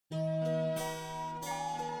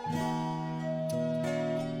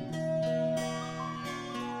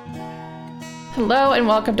Hello and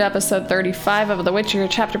welcome to episode 35 of The Witcher,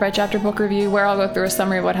 chapter by chapter book review, where I'll go through a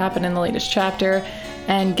summary of what happened in the latest chapter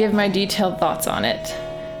and give my detailed thoughts on it.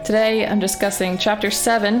 Today I'm discussing chapter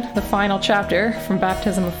 7, the final chapter from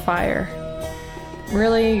Baptism of Fire.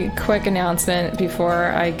 Really quick announcement before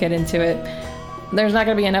I get into it. There's not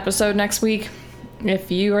going to be an episode next week. If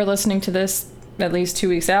you are listening to this at least 2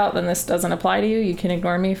 weeks out, then this doesn't apply to you. You can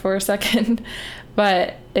ignore me for a second.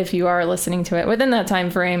 But if you are listening to it within that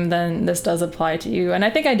time frame, then this does apply to you. And I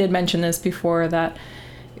think I did mention this before, that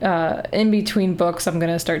in between books, I'm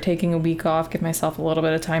going to start taking a week off, give myself a little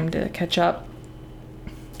bit of time to catch up.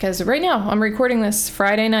 Because right now, I'm recording this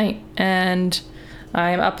Friday night, and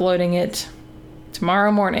I'm uploading it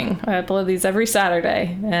tomorrow morning. I upload these every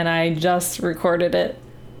Saturday, and I just recorded it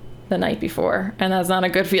the night before, and that's not a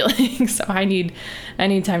good feeling. So I need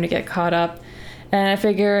time to get caught up. And I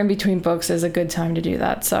figure in between books is a good time to do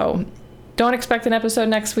that. So don't expect an episode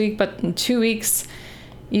next week, but in 2 weeks,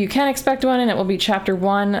 you can expect one, and it will be chapter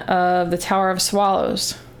 1 of The Tower of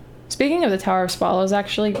Swallows. Speaking of The Tower of Swallows,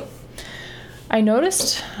 actually, I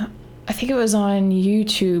noticed, I think it was on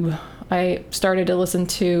YouTube, I started to listen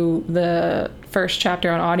to the first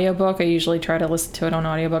chapter on audiobook. I usually try to listen to it on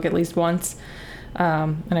audiobook at least once.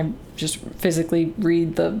 And I just physically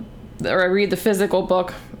read the physical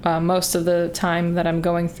book most of the time that I'm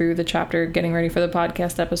going through the chapter, getting ready for the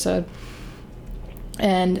podcast episode.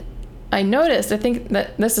 And I noticed, I think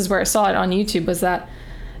that this is where I saw it on YouTube, was that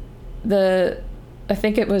I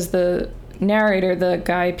think it was the narrator, the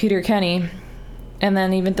guy, Peter Kenny, and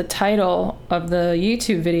then even the title of the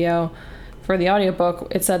YouTube video for the audiobook,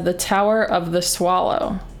 it said The Tower of the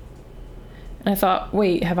Swallow. And I thought,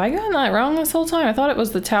 wait, have I gotten that wrong this whole time? I thought it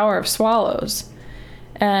was The Tower of Swallows.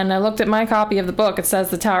 And I looked at my copy of the book. It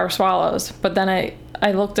says The Tower of Swallows. But then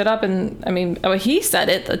I looked it up, and he said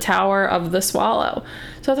it, The Tower of the Swallow.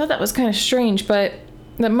 So I thought that was kind of strange, but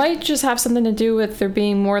that might just have something to do with there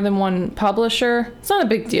being more than one publisher. It's not a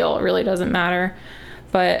big deal. It really doesn't matter.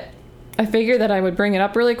 But I figured that I would bring it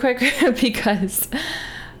up really quick because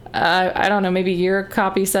I don't know, maybe your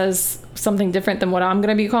copy says something different than what I'm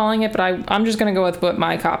going to be calling it, but I'm just going to go with what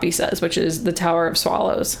my copy says, which is The Tower of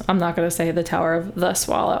Swallows. I'm not going to say The Tower of the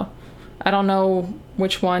Swallow. I don't know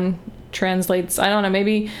which one translates. I don't know,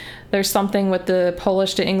 maybe there's something with the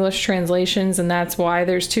Polish to English translations, and that's why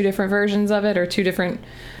there's two different versions of it, or two different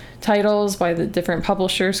titles, why the different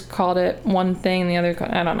publishers called it one thing and the other,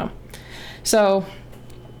 I don't know. So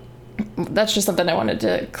that's just something I wanted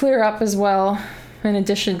to clear up as well, in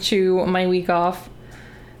addition to my week off.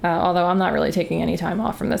 Although I'm not really taking any time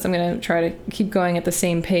off from this. I'm going to try to keep going at the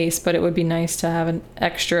same pace, but it would be nice to have an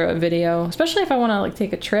extra video, especially if I want to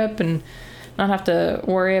take a trip and not have to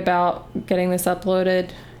worry about getting this uploaded.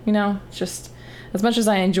 You know, just as much as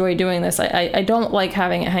I enjoy doing this, I don't like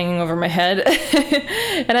having it hanging over my head.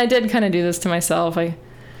 And I did kind of do this to myself. I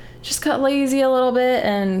just got lazy a little bit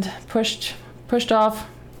and pushed off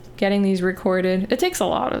getting these recorded. It takes a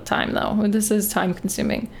lot of time though. This is time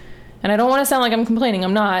consuming. And I don't want to sound like I'm complaining.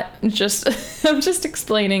 I'm not. I'm just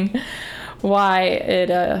explaining why it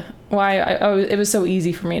was so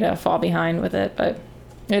easy for me to fall behind with it. But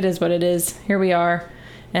it is what it is. Here we are.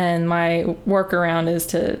 And my workaround is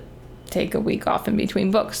to take a week off in between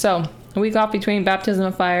books. So a week off between Baptism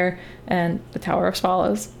of Fire and The Tower of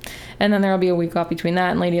Swallows. And then there will be a week off between that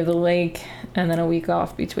and Lady of the Lake. And then a week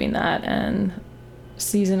off between that and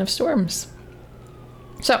Season of Storms.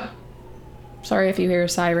 So sorry if you hear a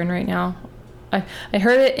siren right now. I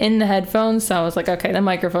heard it in the headphones, so I was like, okay, the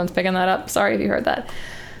microphone's picking that up. Sorry if you heard that.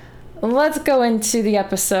 Let's go into the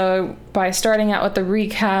episode by starting out with the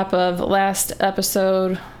recap of last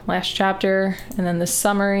episode, last chapter, and then the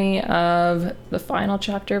summary of the final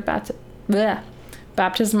chapter, Baptism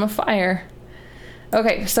of Fire.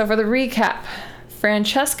 Okay, so for the recap,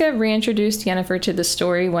 Francesca reintroduced Yennefer to the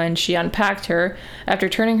story when she unpacked her after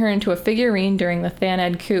turning her into a figurine during the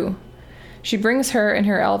Thanedd coup. She brings her and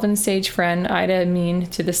her elven sage friend, Ida Amin,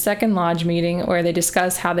 to the second lodge meeting where they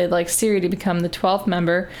discuss how they'd like Ciri to become the 12th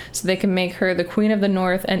member so they can make her the Queen of the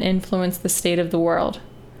North and influence the state of the world.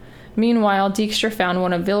 Meanwhile, Dijkstra found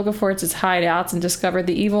one of Vilgefortz's hideouts and discovered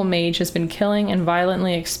the evil mage has been killing and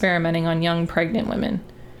violently experimenting on young pregnant women.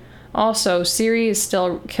 Also, Ciri is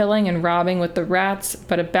still killing and robbing with the rats,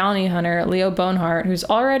 but a bounty hunter, Leo Boneheart, who's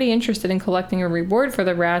already interested in collecting a reward for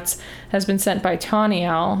the rats, has been sent by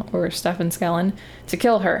Tawniel, or Stefan Skellen, to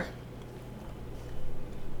kill her.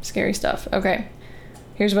 Scary stuff. Okay,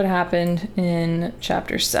 here's what happened in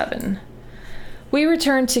Chapter 7. We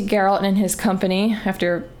return to Geralt and his company,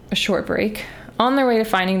 after a short break, on their way to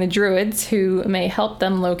finding the druids who may help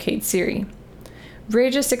them locate Ciri.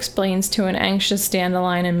 Regis explains to an anxious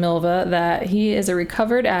Dandelion and Milva that he is a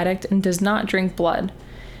recovered addict and does not drink blood.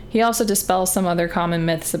 He also dispels some other common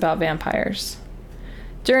myths about vampires.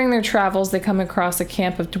 During their travels, they come across a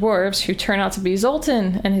camp of dwarves who turn out to be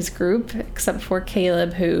Zoltan and his group, except for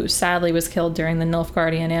Caleb, who sadly was killed during the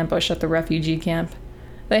Nilfgaardian ambush at the refugee camp.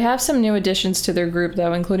 They have some new additions to their group,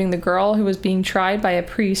 though, including the girl who was being tried by a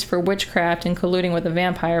priest for witchcraft and colluding with a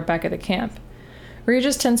vampire back at the camp.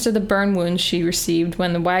 Regis tends to the burn wounds she received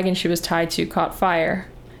when the wagon she was tied to caught fire.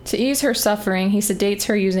 To ease her suffering, he sedates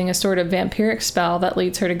her using a sort of vampiric spell that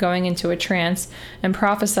leads her to going into a trance and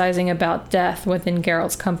prophesizing about death within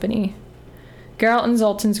Geralt's company. Geralt and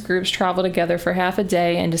Zoltan's groups travel together for half a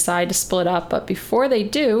day and decide to split up, but before they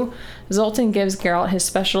do, Zoltan gives Geralt his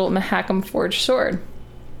special Mahakam forged sword.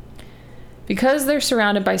 Because they're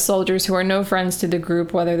surrounded by soldiers who are no friends to the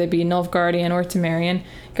group, whether they be Nilfgaardian or Temerian,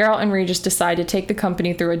 Geralt and Regis decide to take the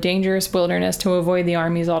company through a dangerous wilderness to avoid the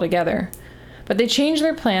armies altogether. But they change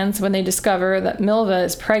their plans when they discover that Milva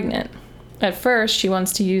is pregnant. At first, she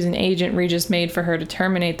wants to use an agent Regis made for her to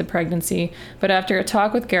terminate the pregnancy, but after a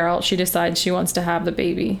talk with Geralt, she decides she wants to have the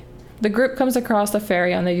baby. The group comes across the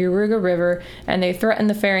ferry on the Yaruga River, and they threaten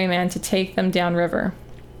the ferryman to take them downriver.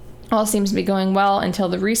 All seems to be going well until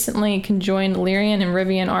the recently conjoined Lyrian and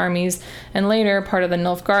Rivian armies, and later part of the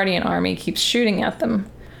Nilfgaardian army, keeps shooting at them.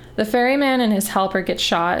 The ferryman and his helper get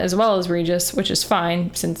shot, as well as Regis, which is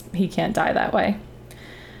fine, since he can't die that way.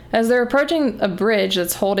 As they're approaching a bridge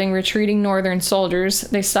that's holding retreating northern soldiers,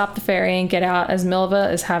 they stop the ferry and get out as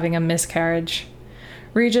Milva is having a miscarriage.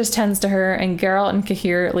 Regis tends to her, and Geralt and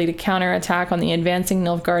Cahir lead a counterattack on the advancing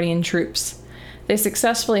Nilfgaardian troops. They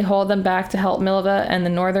successfully hold them back to help Milva, and the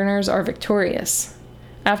Northerners are victorious.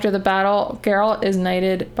 After the battle, Geralt is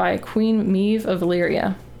knighted by Queen Meve of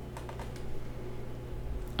Lyria.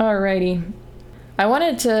 Alrighty. I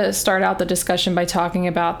wanted to start out the discussion by talking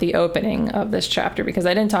about the opening of this chapter, because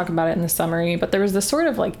I didn't talk about it in the summary, but there was this sort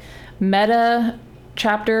of like meta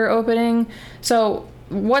chapter opening. So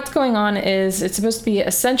what's going on is it's supposed to be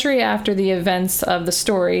a century after the events of the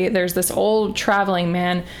story. There's this old traveling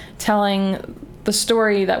man telling the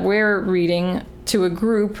story that we're reading to a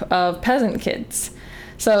group of peasant kids.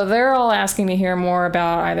 So they're all asking to hear more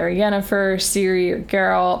about either Yennefer, Ciri, or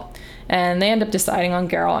Geralt, and they end up deciding on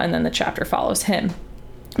Geralt, and then the chapter follows him.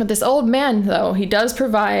 But this old man, though, he does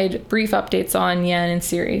provide brief updates on Yen and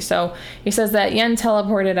Ciri. So he says that Yen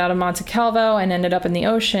teleported out of Monte Calvo and ended up in the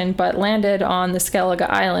ocean, but landed on the Skellige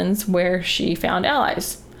Islands, where she found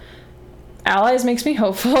allies. Allies makes me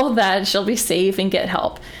hopeful that she'll be safe and get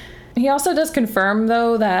help. He also does confirm,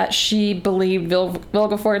 though, that she believed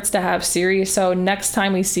Vilgefortz to have Ciri, so next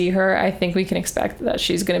time we see her, I think we can expect that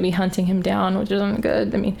she's going to be hunting him down, which isn't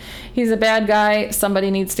good. I mean, he's a bad guy, somebody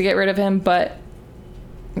needs to get rid of him, but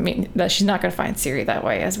I mean, that she's not going to find Ciri that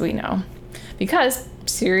way, as we know. Because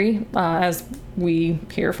Ciri, as we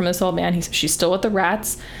hear from this old man, she's still with the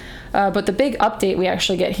rats. But the big update we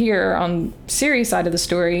actually get here on Ciri's side of the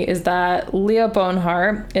story is that Leo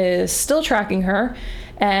Bonehart is still tracking her,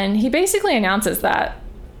 and he basically announces that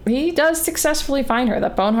he does successfully find her,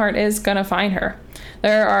 that Bonehart is going to find her.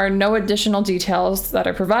 There are no additional details that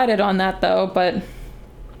are provided on that, though, but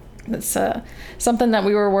it's something that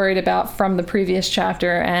we were worried about from the previous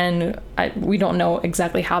chapter, and we don't know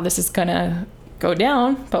exactly how this is going to go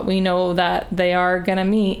down, but we know that they are going to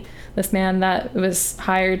meet this man that was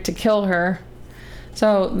hired to kill her.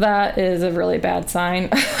 So that is a really bad sign,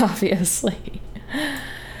 obviously.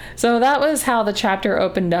 So that was how the chapter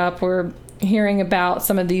opened up. We're hearing about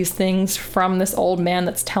some of these things from this old man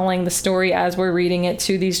that's telling the story as we're reading it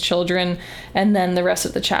to these children, and then the rest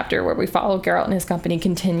of the chapter where we follow Geralt and his company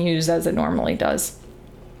continues as it normally does.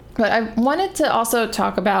 But I wanted to also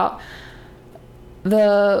talk about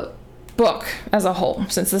the book as a whole,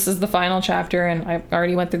 since this is the final chapter and I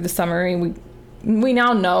already went through the summary. We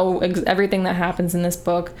now know everything that happens in this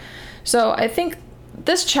book. So I think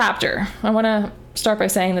this chapter, I want to start by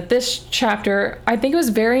saying that this chapter, I think it was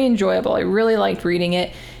very enjoyable. I really liked reading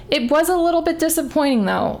it. It was a little bit disappointing,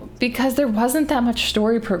 though, because there wasn't that much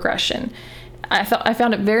story progression. I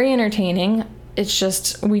found it very entertaining. It's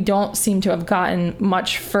just we don't seem to have gotten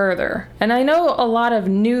much further. And I know a lot of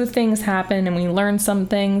new things happen and we learn some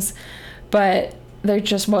things, but there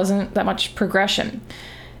just wasn't that much progression.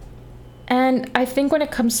 And I think when it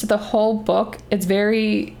comes to the whole book,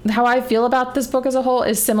 how I feel about this book as a whole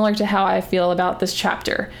is similar to how I feel about this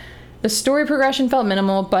chapter. The story progression felt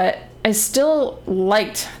minimal, but I still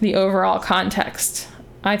liked the overall context.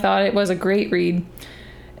 I thought it was a great read.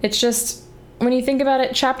 It's just, when you think about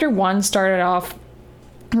it, chapter 1 started off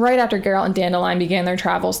right after Geralt and Dandelion began their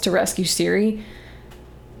travels to rescue Ciri.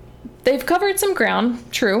 they've covered some ground,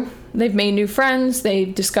 true. They've made new friends. They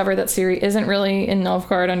discovered that Ciri isn't really in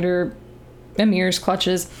Nilfgaard under Ymir's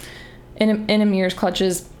clutches, in Ymir's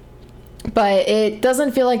clutches. But it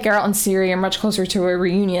doesn't feel like Geralt and Ciri are much closer to a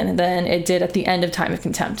reunion than it did at the end of Time of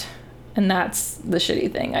Contempt. And that's the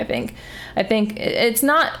shitty thing, I think. I think it's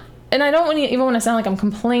not, and I don't even want to sound like I'm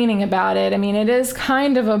complaining about it. I mean, it is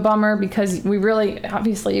kind of a bummer because we really,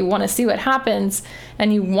 obviously, want to see what happens,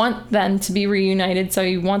 and you want them to be reunited, so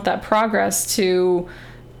you want that progress to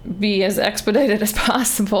be as expedited as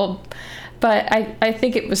possible. But I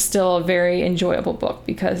think it was still a very enjoyable book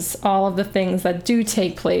because all of the things that do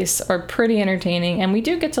take place are pretty entertaining, and we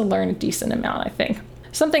do get to learn a decent amount, I think.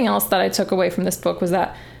 Something else that I took away from this book was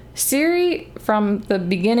that Ciri, from the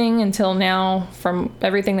beginning until now, from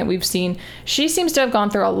everything that we've seen, she seems to have gone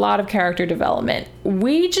through a lot of character development.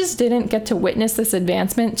 We just didn't get to witness this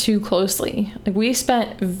advancement too closely. Like, we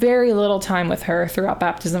spent very little time with her throughout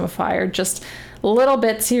Baptism of Fire, just little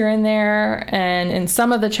bits here and there, and in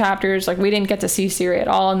some of the chapters, like, we didn't get to see Ciri at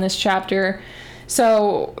all in this chapter.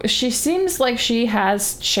 So she seems like she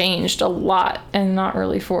has changed a lot, and not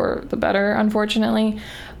really for the better, unfortunately.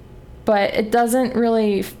 But it doesn't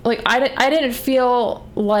really, like, I didn't feel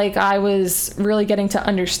like I was really getting to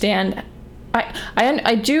understand.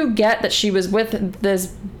 I do get that she was with this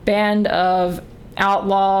band of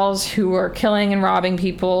outlaws who were killing and robbing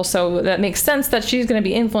people, so that makes sense that she's going to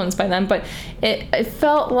be influenced by them, but it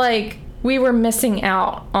felt like we were missing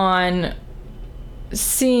out on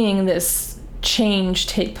seeing this change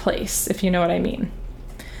take place, if you know what I mean.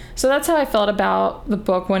 So that's how I felt about the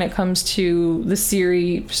book when it comes to the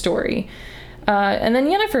Ciri story. And then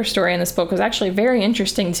Yennefer's story in this book was actually very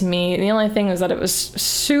interesting to me. The only thing was that it was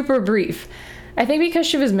super brief. I think because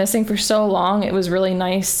she was missing for so long, it was really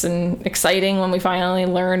nice and exciting when we finally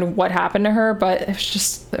learned what happened to her, but it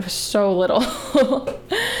was so little.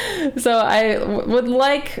 So I would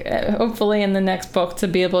like, hopefully in the next book, to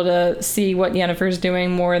be able to see what Yennefer's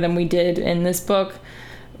doing more than we did in this book.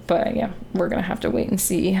 But yeah, we're going to have to wait and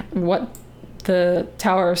see what the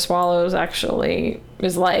Tower of Swallows actually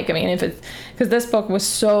is like. I mean, because this book was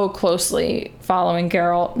so closely following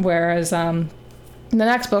Geralt, whereas in the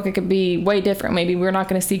next book it could be way different. Maybe we're not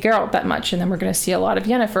going to see Geralt that much, and then we're going to see a lot of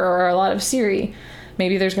Yennefer or a lot of Ciri.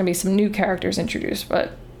 Maybe there's going to be some new characters introduced,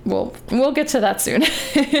 but we'll get to that soon.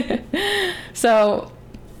 So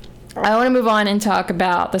I want to move on and talk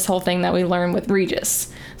about this whole thing that we learned with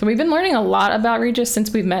Regis. So we've been learning a lot about Regis since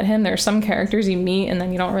we've met him. There are some characters you meet and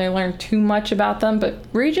then you don't really learn too much about them, but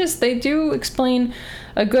Regis, they do explain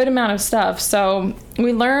a good amount of stuff. So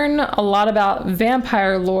we learn a lot about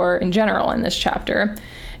vampire lore in general in this chapter.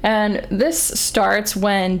 And this starts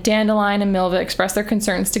when Dandelion and Milva express their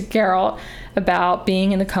concerns to Geralt about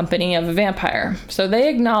being in the company of a vampire. So they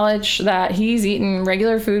acknowledge that he's eaten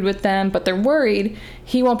regular food with them, but they're worried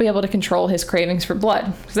he won't be able to control his cravings for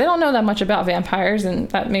blood. Because they don't know that much about vampires, and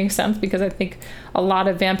that makes sense because I think a lot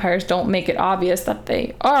of vampires don't make it obvious that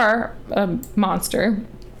they are a monster.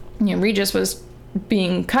 You know, Regis was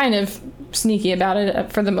being kind of sneaky about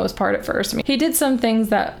it for the most part at first. I mean, he did some things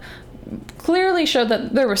that clearly showed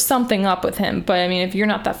that there was something up with him, but I mean, if you're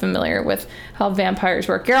not that familiar with how vampires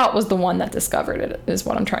work, Geralt was the one that discovered it, is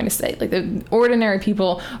what I'm trying to say. Like, the ordinary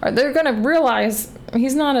people they're gonna realize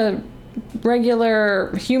he's not a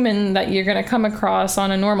regular human that you're gonna come across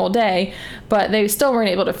on a normal day, but they still weren't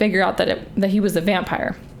able to figure out that he was a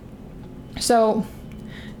vampire. So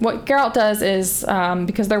what Geralt does is,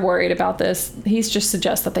 because they're worried about this, he just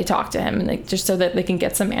suggests that they talk to him, and just so that they can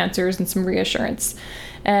get some answers and some reassurance.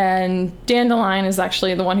 And Dandelion is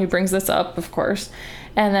actually the one who brings this up, of course.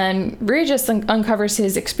 And then Regis uncovers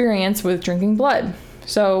his experience with drinking blood.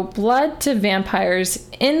 So blood to vampires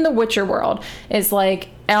in the Witcher world is like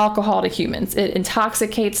alcohol to humans. It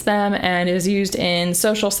intoxicates them and is used in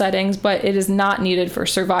social settings, but it is not needed for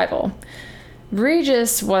survival.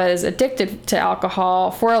 Regis was addicted to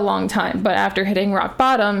alcohol for a long time, but after hitting rock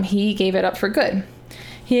bottom, he gave it up for good.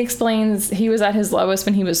 He explains he was at his lowest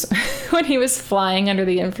when he was flying under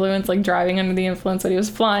the influence, like driving under the influence, when he was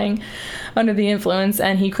flying under the influence,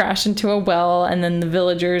 and he crashed into a well, and then the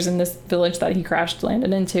villagers in this village that he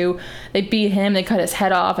landed into, they beat him, they cut his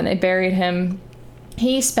head off, and they buried him.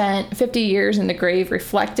 He spent 50 years in the grave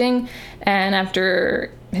reflecting, and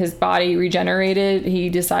after his body regenerated, he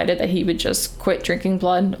decided that he would just quit drinking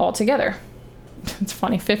blood altogether. It's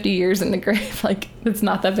funny, 50 years in the grave, like, it's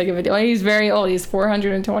not that big of a deal. He's very old, he's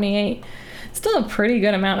 428. Still a pretty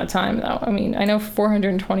good amount of time, though. I mean, I know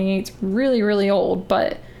 428 is really, really old,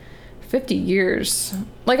 but 50 years,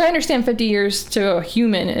 like, I understand 50 years to a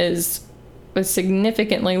human is a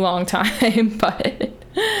significantly long time, but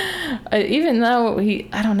even though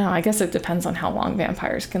I don't know, I guess it depends on how long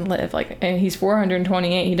vampires can live. Like, and he's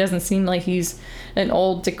 428. He doesn't seem like he's an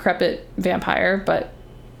old, decrepit vampire, but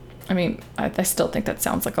I mean, I still think that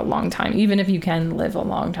sounds like a long time, even if you can live a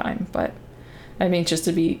long time. But I mean, just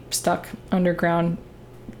to be stuck underground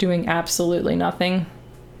doing absolutely nothing,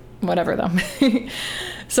 whatever though.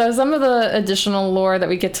 So some of the additional lore that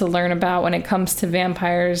we get to learn about when it comes to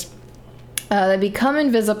vampires, they become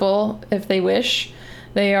invisible if they wish.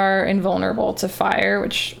 They are invulnerable to fire,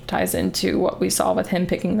 which ties into what we saw with him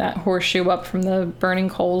picking that horseshoe up from the burning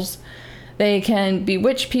coals. They can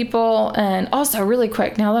bewitch people. And also, really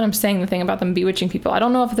quick, now that I'm saying the thing about them bewitching people, I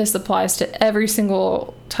don't know if this applies to every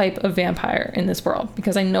single type of vampire in this world,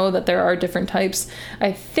 because I know that there are different types.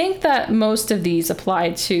 I think that most of these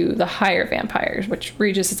apply to the higher vampires, which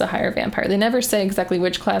Regis is a higher vampire. They never say exactly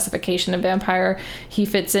which classification of vampire he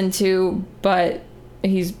fits into, but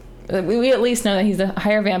we at least know that he's a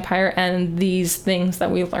higher vampire, and these things that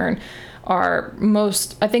we learn are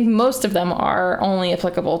I think most of them are only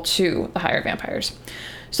applicable to the higher vampires.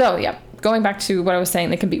 So yeah, going back to what I was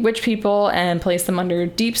saying, they can bewitch people and place them under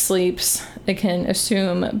deep sleeps. They can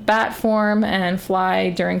assume bat form and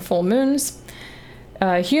fly during full moons.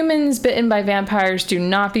 Humans bitten by vampires do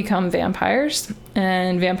not become vampires,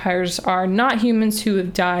 and vampires are not humans who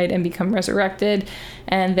have died and become resurrected,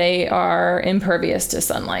 and they are impervious to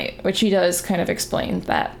sunlight, which he does kind of explain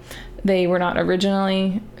that they were not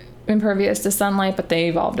originally impervious to sunlight, but they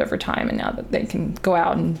evolved over time, and now that they can go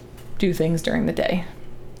out and do things during the day.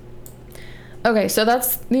 Okay, so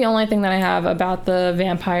that's the only thing that I have about the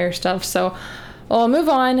vampire stuff. So I'll move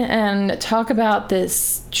on and talk about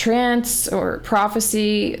this trance or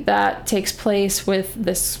prophecy that takes place with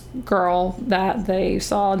this girl that they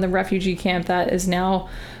saw in the refugee camp that is now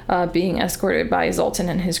being escorted by Zoltan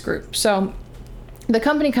and his group. So the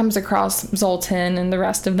company comes across Zoltan and the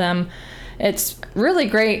rest of them. It's really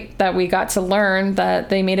great that we got to learn that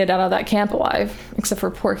they made it out of that camp alive, except for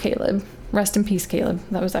poor Caleb. Rest in peace, Caleb.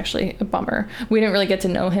 That was actually a bummer. We didn't really get to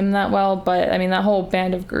know him that well, but I mean, that whole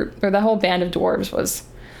band of dwarves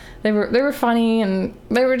they were funny, and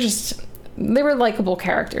they were likable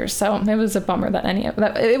characters. So it was a bummer that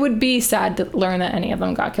it would be sad to learn that any of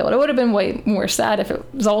them got killed. It would have been way more sad if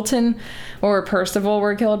Zoltan or Percival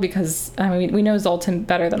were killed, because I mean, we know Zoltan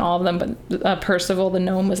better than all of them, but Percival the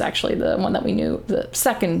gnome was actually the one that we knew the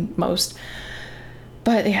second most.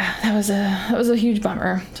 But yeah, that was a huge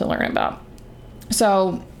bummer to learn about.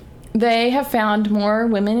 So they have found more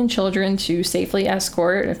women and children to safely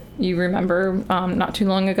escort. If you remember, not too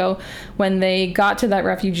long ago, when they got to that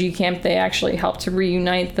refugee camp, they actually helped to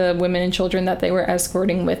reunite the women and children that they were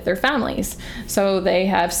escorting with their families. So they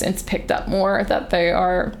have since picked up more that they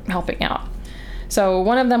are helping out. So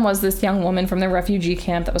one of them was this young woman from the refugee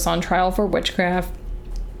camp that was on trial for witchcraft.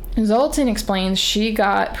 Zoltan explains she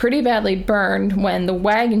got pretty badly burned when the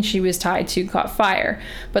wagon she was tied to caught fire,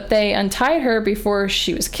 but they untied her before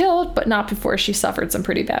she was killed, but not before she suffered some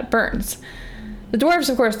pretty bad burns. The dwarves,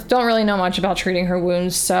 of course, don't really know much about treating her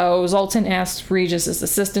wounds, so Zoltan asks Regis'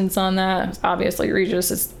 assistance on that. Obviously,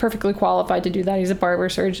 Regis is perfectly qualified to do that. He's a barber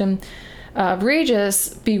surgeon. Regis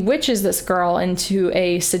bewitches this girl into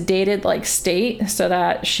a sedated-like state so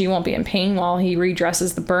that she won't be in pain while he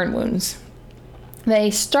redresses the burn wounds.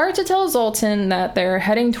 They start to tell Zoltan that they're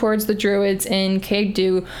heading towards the druids in Cave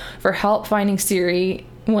Dew for help finding Ciri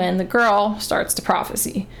when the girl starts to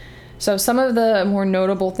prophesy. So some of the more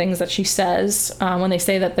notable things that she says, when they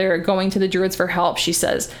say that they're going to the druids for help, she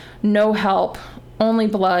says, "No help, only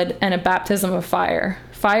blood and a baptism of fire.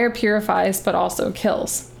 Fire purifies, but also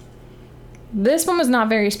kills." This one was not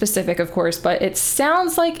very specific, of course, but it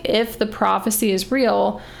sounds like if the prophecy is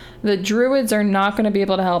real, the druids are not going to be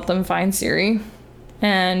able to help them find Ciri,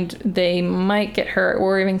 and they might get hurt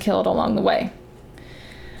or even killed along the way.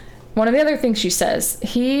 One of the other things she says,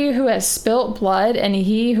 "He who has spilt blood and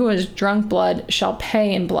he who has drunk blood shall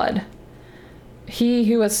pay in blood." He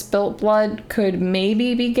who has spilt blood could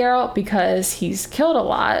maybe be Geralt because he's killed a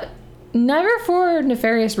lot. Never for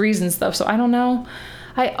nefarious reasons, though, so I don't know.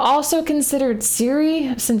 I also considered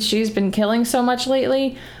Ciri, since she's been killing so much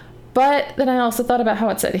lately, but then I also thought about how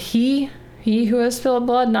it said he who has spilled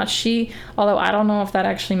blood, not she, although I don't know if that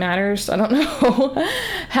actually matters. I don't know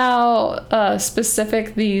how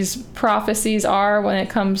specific these prophecies are when it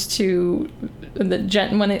comes to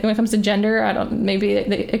when it comes to gender. Maybe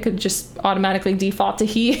it could just automatically default to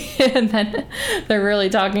he and then they're really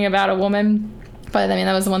talking about a woman. But I mean,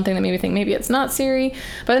 that was the one thing that made me think maybe it's not Ciri.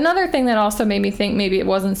 But another thing that also made me think maybe it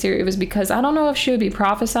wasn't Ciri was because I don't know if she would be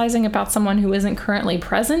prophesizing about someone who isn't currently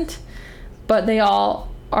present, but they all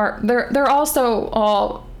are. They're also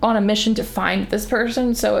all on a mission to find this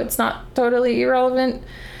person, so it's not totally irrelevant.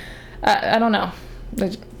 I don't know.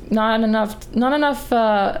 There's not enough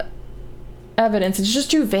evidence. It's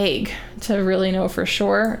just too vague to really know for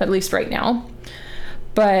sure, at least right now.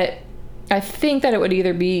 But I think that it would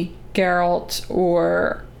either be Geralt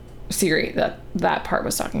or Ciri that part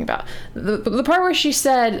was talking about. The part where she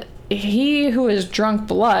said he who has drunk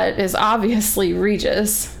blood is obviously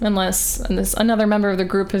Regis, unless another member of the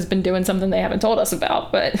group has been doing something they haven't told us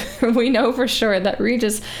about. But we know for sure that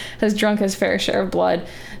Regis has drunk his fair share of blood,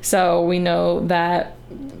 so we know that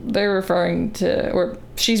they're referring to, or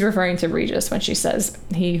she's referring to Regis when she says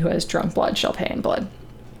he who has drunk blood shall pay in blood.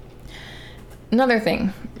 Another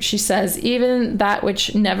thing, she says, even that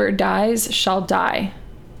which never dies shall die.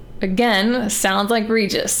 Again, sounds like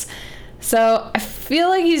Regis. So I feel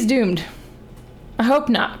like he's doomed. I hope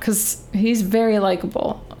not, because he's very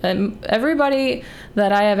likable. And everybody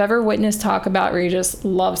that I have ever witnessed talk about Regis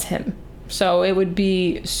loves him. So it would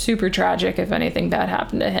be super tragic if anything bad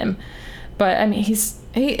happened to him. But I mean,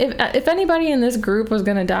 if anybody in this group was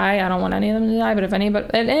going to die, I don't want any of them to die, but if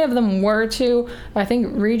any of them were to, I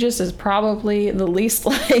think Regis is probably the least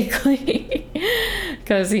likely,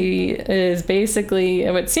 because he is basically,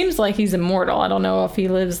 it seems like he's immortal. I don't know if he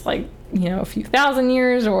lives like, a few thousand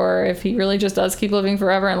years, or if he really just does keep living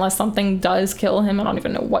forever unless something does kill him. I don't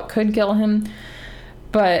even know what could kill him,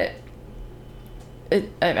 but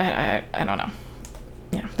I don't know.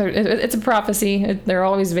 Yeah, it's a prophecy. They're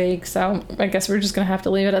always vague, so I guess we're just going to have to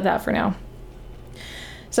leave it at that for now.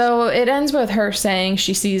 So it ends with her saying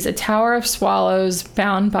she sees a tower of swallows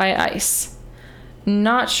bound by ice.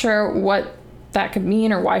 Not sure what that could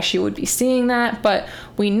mean or why she would be seeing that, but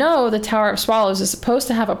we know the Tower of Swallows is supposed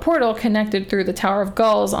to have a portal connected through the Tower of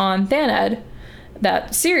Gulls on Thanedd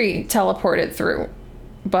that Ciri teleported through.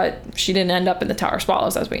 But she didn't end up in the Tower of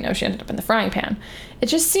Swallows, as we know. She ended up in the Frying Pan. It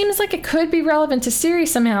just seems like it could be relevant to Ciri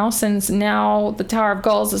somehow, since now the Tower of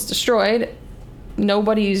Gulls is destroyed.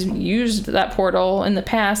 Nobody's used that portal in the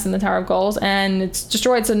past in the Tower of Gulls, and it's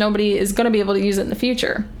destroyed, so nobody is going to be able to use it in the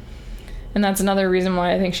future. And that's another reason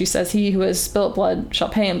why I think she says he who has spilt blood shall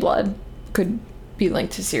pay in blood could be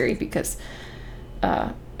linked to Ciri, because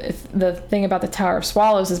if the thing about the Tower of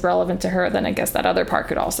Swallows is relevant to her, then I guess that other part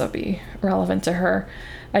could also be relevant to her.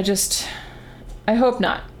 I hope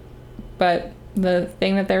not. But the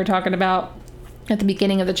thing that they were talking about at the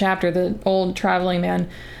beginning of the chapter, the old traveling man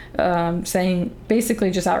saying,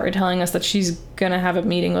 basically just outright telling us that she's going to have a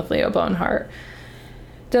meeting with Leo Boneheart,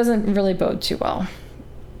 doesn't really bode too well.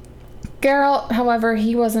 Geralt, however,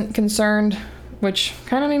 he wasn't concerned, which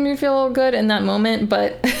kind of made me feel a little good in that moment,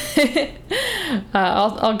 but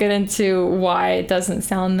I'll get into why it doesn't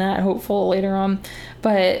sound that hopeful later on.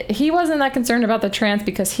 But he wasn't that concerned about the trance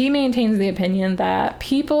because he maintains the opinion that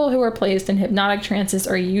people who are placed in hypnotic trances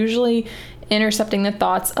are usually intercepting the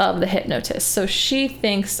thoughts of the hypnotist. So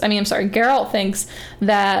Geralt thinks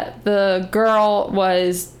that the girl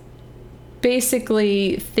was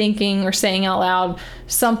basically thinking or saying out loud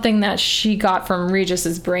something that she got from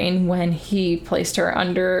Regis's brain when he placed her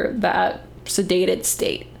under that sedated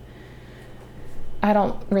state. I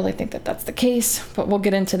don't really think that that's the case, but we'll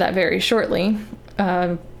get into that very shortly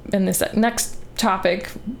in this next topic,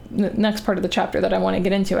 the next part of the chapter that I want to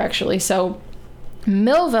get into, actually. So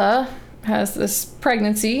Milva has this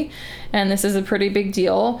pregnancy, and this is a pretty big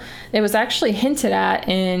deal. It was actually hinted at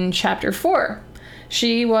in chapter 4.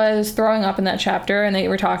 She was throwing up in that chapter, and they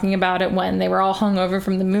were talking about it when they were all hungover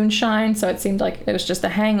from the moonshine, so it seemed like it was just a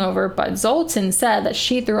hangover. But Zoltan said that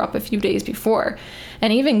she threw up a few days before.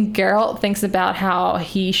 And even Geralt thinks about how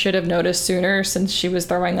he should have noticed sooner since she was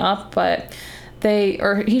throwing up,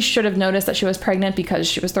 he should have noticed that she was pregnant because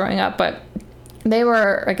she was throwing up, but they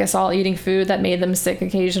were, I guess, all eating food that made them sick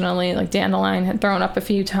occasionally. Like Dandelion had thrown up a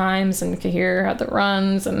few times, and Cahir had the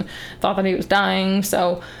runs and thought that he was dying.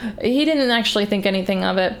 So he didn't actually think anything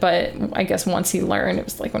of it, but I guess once he learned, it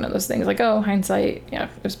was like one of those things like, oh, hindsight, it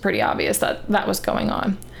was pretty obvious that that was going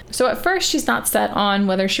on. So at first she's not set on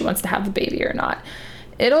whether she wants to have the baby or not.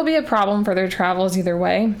 It'll be a problem for their travels either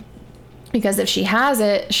way, because if she has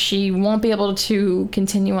it, she won't be able to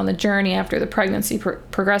continue on the journey after the pregnancy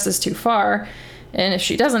progresses too far. And if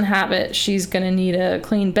she doesn't have it, she's going to need a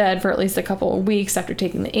clean bed for at least a couple of weeks after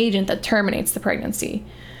taking the agent that terminates the pregnancy.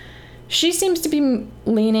 She seems to be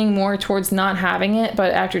leaning more towards not having it,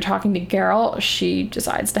 but after talking to Geralt, she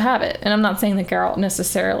decides to have it. And I'm not saying that Geralt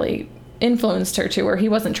necessarily influenced her to, or he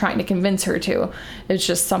wasn't trying to convince her to. It's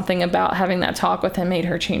just something about having that talk with him made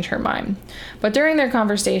her change her mind. But during their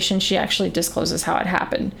conversation, she actually discloses how it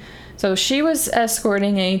happened. So she was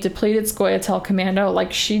escorting a depleted Scoia'tael commando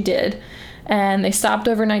like she did, and they stopped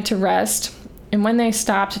overnight to rest. And when they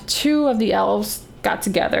stopped, 2 of the elves got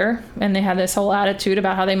together and they had this whole attitude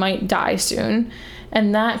about how they might die soon.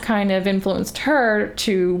 And that kind of influenced her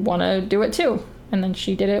to want to do it too. And then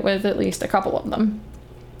she did it with at least a couple of them.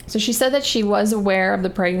 So she said that she was aware of the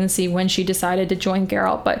pregnancy when she decided to join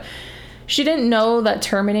Geralt, but she didn't know that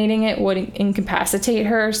terminating it would incapacitate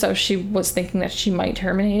her, so she was thinking that she might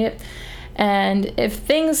terminate it. And if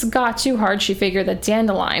things got too hard, she figured that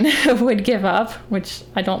Dandelion would give up, which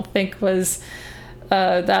I don't think was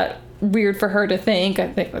that weird for her to think.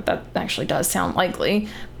 I think that actually does sound likely.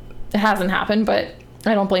 It hasn't happened, but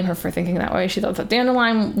I don't blame her for thinking that way. She thought that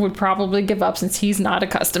Dandelion would probably give up since he's not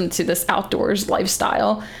accustomed to this outdoors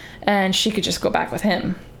lifestyle, and she could just go back with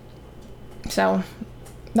him. So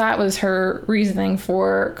that was her reasoning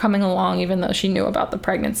for coming along, even though she knew about the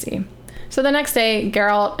pregnancy. So the next day,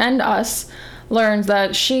 Geralt and us learns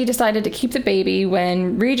that she decided to keep the baby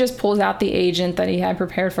when Regis pulls out the agent that he had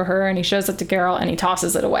prepared for her, and he shows it to Geralt and he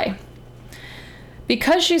tosses it away.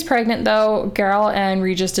 Because she's pregnant, though, Geralt and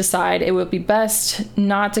Regis decide it would be best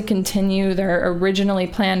not to continue their originally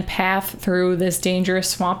planned path through this dangerous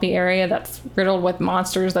swampy area that's riddled with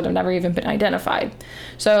monsters that have never even been identified.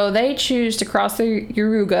 So they choose to cross the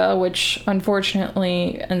Yaruga, which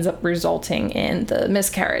unfortunately ends up resulting in the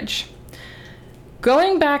miscarriage.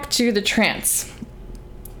 Going back to the trance,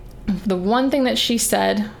 the one thing that she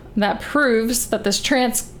said that proves that this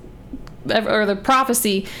trance or the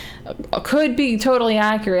prophecy could be totally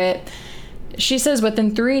accurate, she says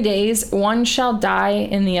within 3 days, one shall die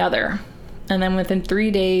in the other. And then within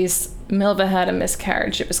 3 days, Milva had a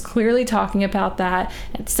miscarriage. It was clearly talking about that.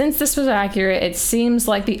 And since this was accurate, it seems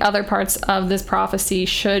like the other parts of this prophecy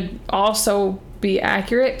should also be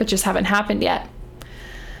accurate, but just haven't happened yet.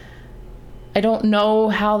 I don't know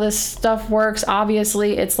how this stuff works.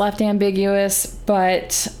 Obviously, it's left ambiguous,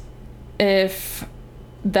 but if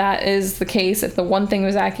that is the case, if the one thing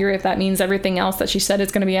was accurate, that means everything else that she said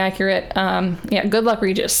is going to be accurate. Yeah, good luck,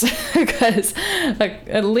 Regis, because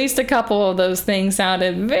at least a couple of those things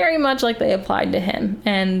sounded very much like they applied to him,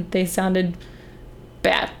 and they sounded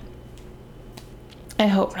bad. I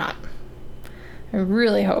hope not. I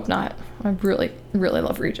really hope not. I really, really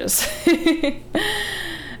love Regis.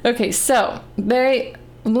 Okay, so they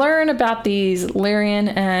learn about these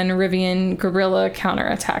Lyrian and Rivian guerrilla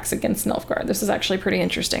counterattacks against Nilfgaard. This is actually pretty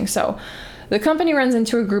interesting. So the company runs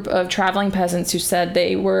into a group of traveling peasants who said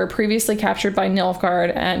they were previously captured by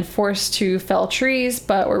Nilfgaard and forced to fell trees,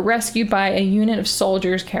 but were rescued by a unit of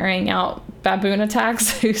soldiers carrying out baboon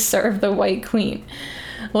attacks who served the White Queen.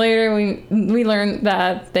 Later, we learned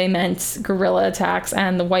that they meant guerrilla attacks,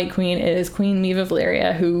 and the White Queen is Queen Meve of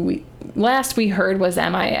Lyria, who last we heard was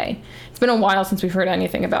MIA. It's been a while since we've heard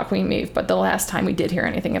anything about Queen Meve, but the last time we did hear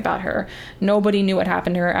anything about her, nobody knew what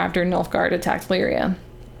happened to her after Nilfgaard attacked Lyria.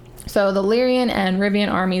 So the Lyrian and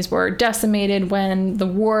Rivian armies were decimated when the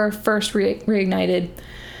war first reignited,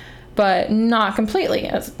 but not completely,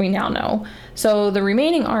 as we now know. So the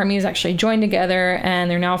remaining armies actually joined together,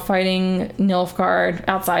 and they're now fighting Nilfgaard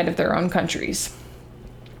outside of their own countries.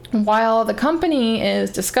 While the company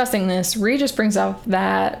is discussing this, Regis brings up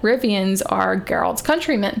that Rivians are Geralt's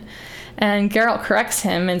countrymen. And Geralt corrects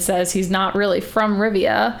him and says he's not really from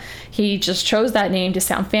Rivia. He just chose that name to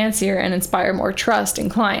sound fancier and inspire more trust in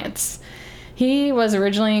clients. He was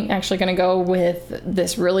originally actually going to go with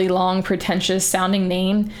this really long, pretentious sounding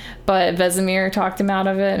name, but Vesemir talked him out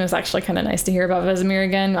of it, and it was actually kind of nice to hear about Vesemir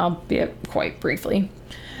again, albeit quite briefly.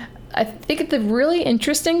 I think the really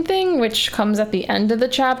interesting thing, which comes at the end of the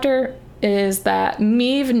chapter, is that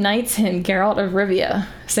Meve knights him Geralt of Rivia,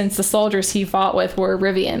 since the soldiers he fought with were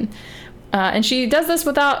Rivian. And she does this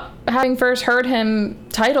without having first heard him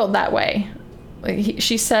titled that way.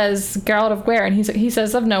 She says Geralt of where, and he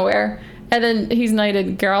says of nowhere, and then he's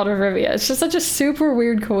knighted Geralt of Rivia. It's just such a super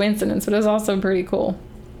weird coincidence, but it's also pretty cool.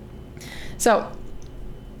 So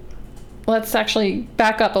let's actually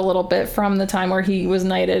back up a little bit from the time where he was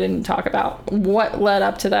knighted and talk about what led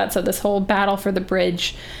up to that. So this whole battle for the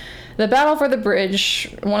bridge. The battle for the bridge,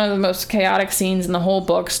 one of the most chaotic scenes in the whole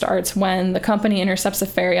book, starts when the company intercepts a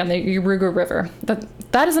ferry on the Yaruga River.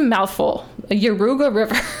 That is a mouthful. A Yaruga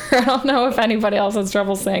River. I don't know if anybody else has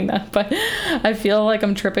trouble saying that, but I feel like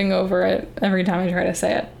I'm tripping over it every time I try to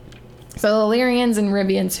say it. So the Lyrians and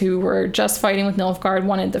Rivians, who were just fighting with Nilfgaard,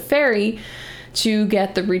 wanted the ferry to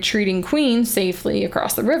get the retreating queen safely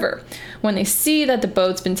across the river. When they see that the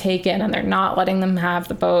boat's been taken and they're not letting them have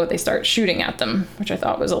the boat, they start shooting at them, which I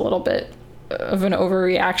thought was a little bit of an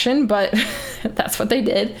overreaction, but that's what they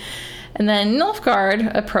did. And then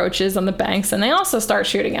Nilfgaard approaches on the banks, and they also start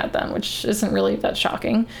shooting at them, which isn't really that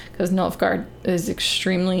shocking because Nilfgaard is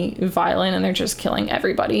extremely violent and they're just killing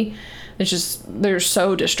everybody. they're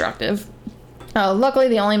so destructive. Luckily,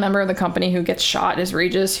 the only member of the company who gets shot is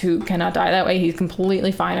Regis, who cannot die that way. He's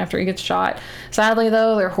completely fine after he gets shot. Sadly,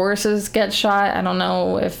 though, their horses get shot. I don't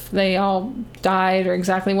know if they all died or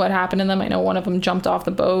exactly what happened to them. I know one of them jumped off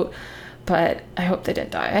the boat, but I hope they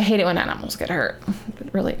didn't die. I hate it when animals get hurt.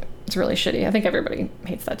 It's really shitty. I think everybody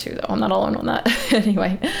hates that too, though. I'm not alone on that.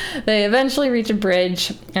 Anyway, they eventually reach a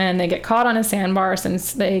bridge, and they get caught on a sandbar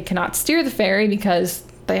since they cannot steer the ferry because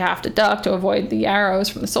they have to duck to avoid the arrows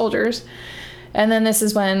from the soldiers. And then this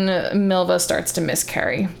is when Milva starts to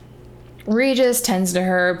miscarry. Regis tends to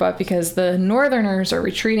her, but because the Northerners are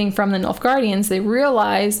retreating from the Nilfgaardians, they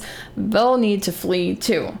realize they'll need to flee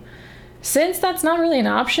too. Since that's not really an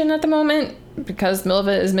option at the moment, because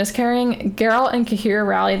Milva is miscarrying, Geralt and Cahir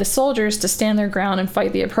rally the soldiers to stand their ground and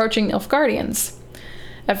fight the approaching Nilfgaardians.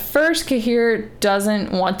 At first, Cahir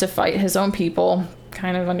doesn't want to fight his own people,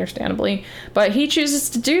 kind of understandably, but he chooses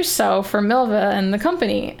to do so for Milva and the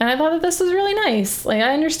company, and I thought that this was really nice. Like,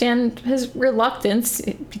 I understand his reluctance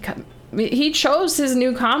because he chose his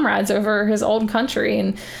new comrades over his old country,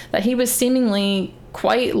 and that he was seemingly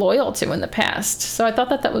quite loyal to in the past. So I thought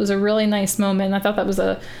that was a really nice moment. I thought that was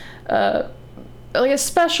a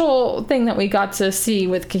special thing that we got to see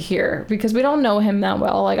with Cahir, because we don't know him that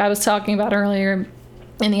well. Like I was talking about earlier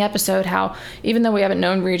in the episode, how even though we haven't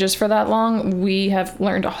known Regis for that long, we have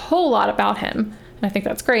learned a whole lot about him, and I think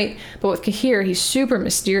that's great. But with Cahir, he's super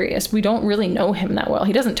mysterious. We don't really know him that well.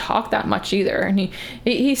 He doesn't talk that much either, and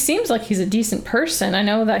he seems like he's a decent person. I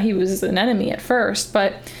know that he was an enemy at first,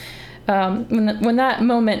 but when that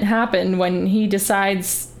moment happened, when he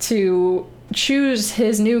decides to choose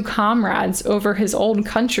his new comrades over his old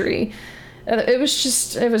country, it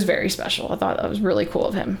was very special. I thought that was really cool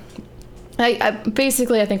of him. I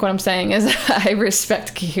think what I'm saying is I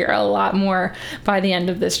respect Cahir a lot more by the end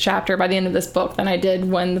of this chapter, by the end of this book, than I did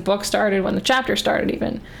when the book started, when the chapter started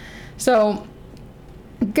even. So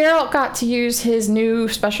Geralt got to use his new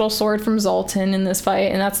special sword from Zoltan in this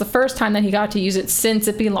fight, and that's the first time that he got to use it since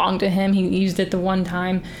it belonged to him. He used it the one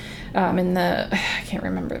time I can't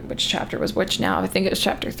remember which chapter was which now. I think it was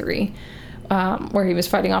chapter 3, where he was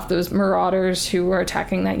fighting off those marauders who were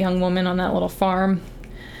attacking that young woman on that little farm.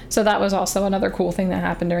 So that was also another cool thing that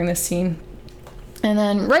happened during this scene. And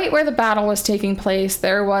then right where the battle was taking place,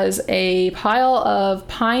 there was a pile of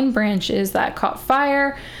pine branches that caught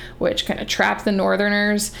fire, which kind of trapped the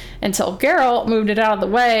Northerners until Geralt moved it out of the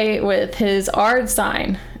way with his Ard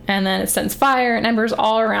sign. And then it sends fire and embers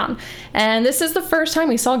all around. And this is the first time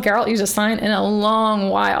we saw Geralt use a sign in a long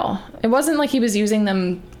while. It wasn't like he was using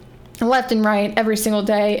them left and right every single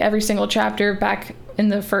day, every single chapter back in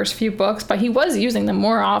the first few books, but he was using them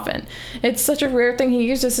more often. It's such a rare thing he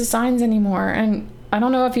uses his signs anymore, and I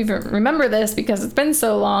don't know if you remember this because it's been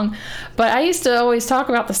so long, but I used to always talk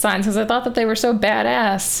about the signs because I thought that they were so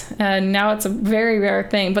badass, and now it's a very rare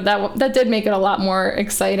thing, but that did make it a lot more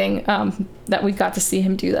exciting that we got to see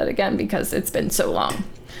him do that again because it's been so long.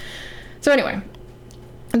 So anyway,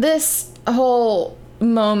 this whole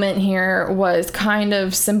moment here was kind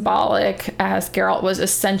of symbolic, as Geralt was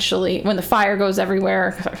essentially, when the fire goes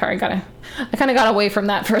everywhere, sorry, I kind of got away from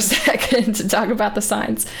that for a second to talk about the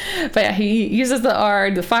signs, but yeah, he uses the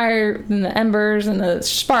Ard, the fire and the embers and the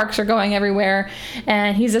sparks are going everywhere,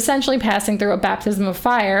 and he's essentially passing through a baptism of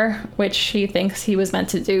fire, which he thinks he was meant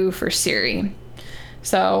to do for Ciri.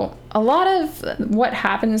 So a lot of what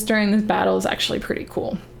happens during this battle is actually pretty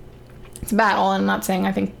cool. It's a battle, and I'm not saying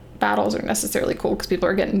I think battles are necessarily cool because people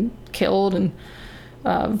are getting killed and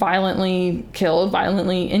violently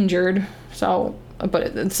injured. So,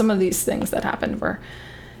 but some of these things that happened were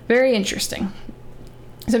very interesting.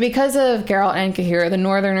 So because of Geralt and Cahir, the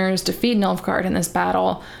Northerners defeat Nilfgaard in this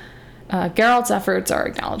battle. Geralt's efforts are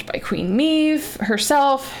acknowledged by Queen Meve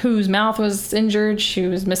herself, whose mouth was injured. She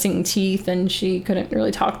was missing teeth and she couldn't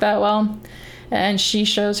really talk that well. And she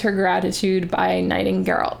shows her gratitude by knighting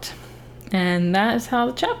Geralt. And that's how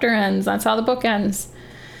the chapter ends. That's how the book ends.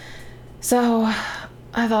 So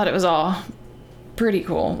I thought it was all pretty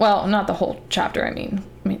cool. Well, not the whole chapter. I mean,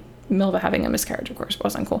 Milva having a miscarriage, of course,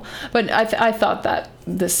 wasn't cool. But I thought that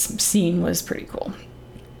this scene was pretty cool.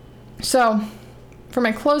 So for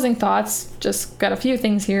my closing thoughts, just got a few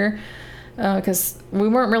things here. Because we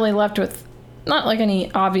weren't really left with not like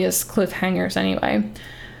any obvious cliffhangers anyway.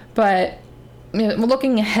 But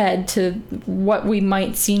looking ahead to what we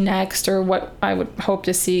might see next, or what I would hope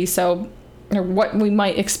to see, or what we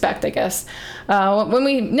might expect, I guess. When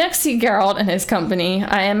we next see Geralt and his company,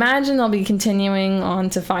 I imagine they'll be continuing on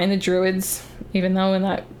to find the Druids, even though in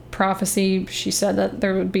that prophecy she said that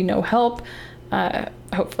there would be no help.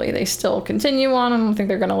 Hopefully they still continue on. I don't think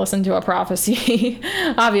they're going to listen to a prophecy.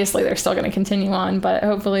 Obviously, they're still going to continue on, but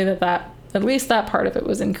hopefully that at least that part of it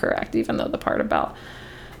was incorrect, even though the part about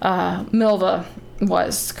Milva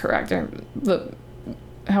was correct. Or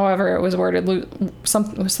however it was worded,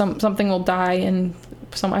 something will die, and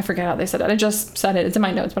I forget how they said it. I just said it. It's in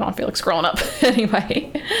my notes, but I don't feel like scrolling up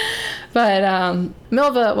anyway. But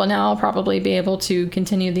Milva will now probably be able to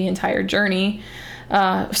continue the entire journey.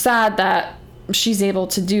 Sad that she's able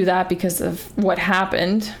to do that because of what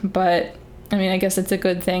happened, but I mean, I guess it's a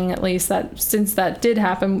good thing, at least, that since that did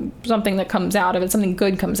happen, something that comes out of it, something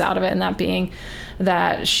good comes out of it, and that being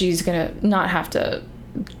that she's gonna not have to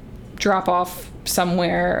drop off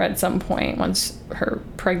somewhere at some point once her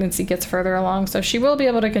pregnancy gets further along. So she will be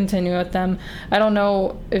able to continue with them. I don't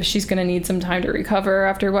know if she's gonna need some time to recover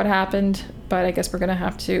after what happened, but I guess we're gonna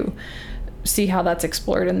have to see how that's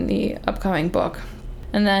explored in the upcoming book.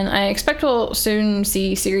 And then I expect we'll soon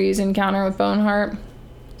see Ciri's encounter with Boneheart.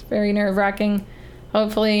 It's very nerve-wracking.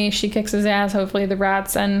 Hopefully she kicks his ass. Hopefully the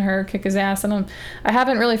rats and her kick his ass. And I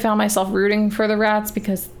haven't really found myself rooting for the rats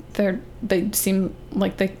because they seem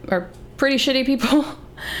like they are pretty shitty people.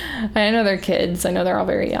 I know they're kids. I know they're all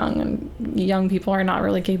very young, and young people are not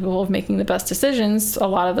really capable of making the best decisions a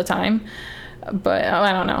lot of the time. But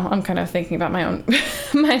I don't know. I'm kind of thinking about my own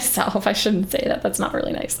myself. I shouldn't say that. That's not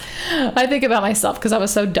really nice. I think about myself because I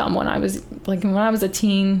was so dumb when I was a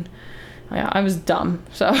teen. Yeah, I was dumb.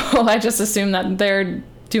 So I just assume that they're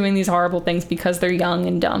doing these horrible things because they're young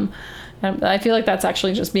and dumb. I feel like that's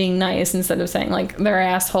actually just being nice instead of saying like they're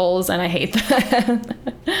assholes and I hate them.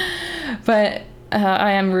 But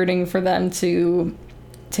I am rooting for them to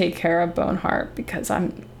take care of Boneheart because I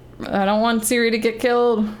don't want Ciri to get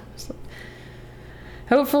killed. So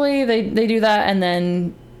hopefully they do that, and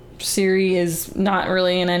then Ciri is not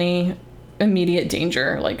really in any immediate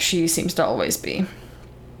danger like she seems to always be.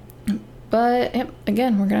 But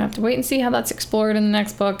again, we're gonna have to wait and see how that's explored in the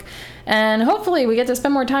next book, and hopefully we get to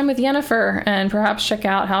spend more time with Yennefer and perhaps check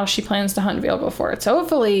out how she plans to hunt Vilgefortz. So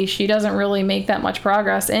hopefully she doesn't really make that much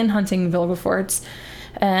progress in hunting Vilgefortz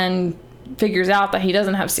and figures out that he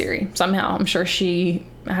doesn't have Ciri somehow. I'm sure she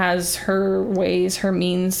has her ways, her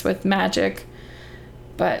means with magic,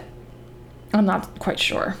 but I'm not quite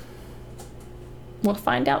sure. We'll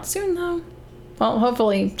find out soon, though. Well,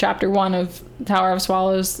 hopefully chapter 1 of Tower of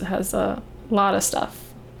Swallows has a lot of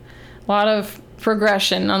stuff. A lot of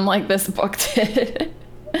progression, unlike this book did.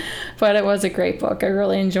 But it was a great book. I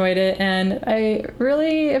really enjoyed it, and I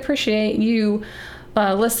really appreciate you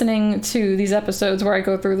listening to these episodes where I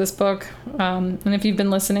go through this book. And if you've been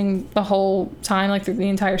listening the whole time, like through the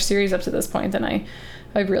entire series up to this point, then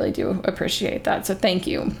I really do appreciate that. So thank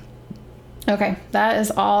you. Okay, that is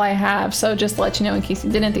all I have. So just to let you know, in case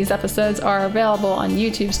you didn't, these episodes are available on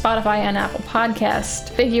YouTube, Spotify, and Apple Podcasts.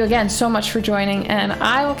 Thank you again so much for joining, and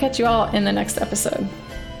I will catch you all in the next episode.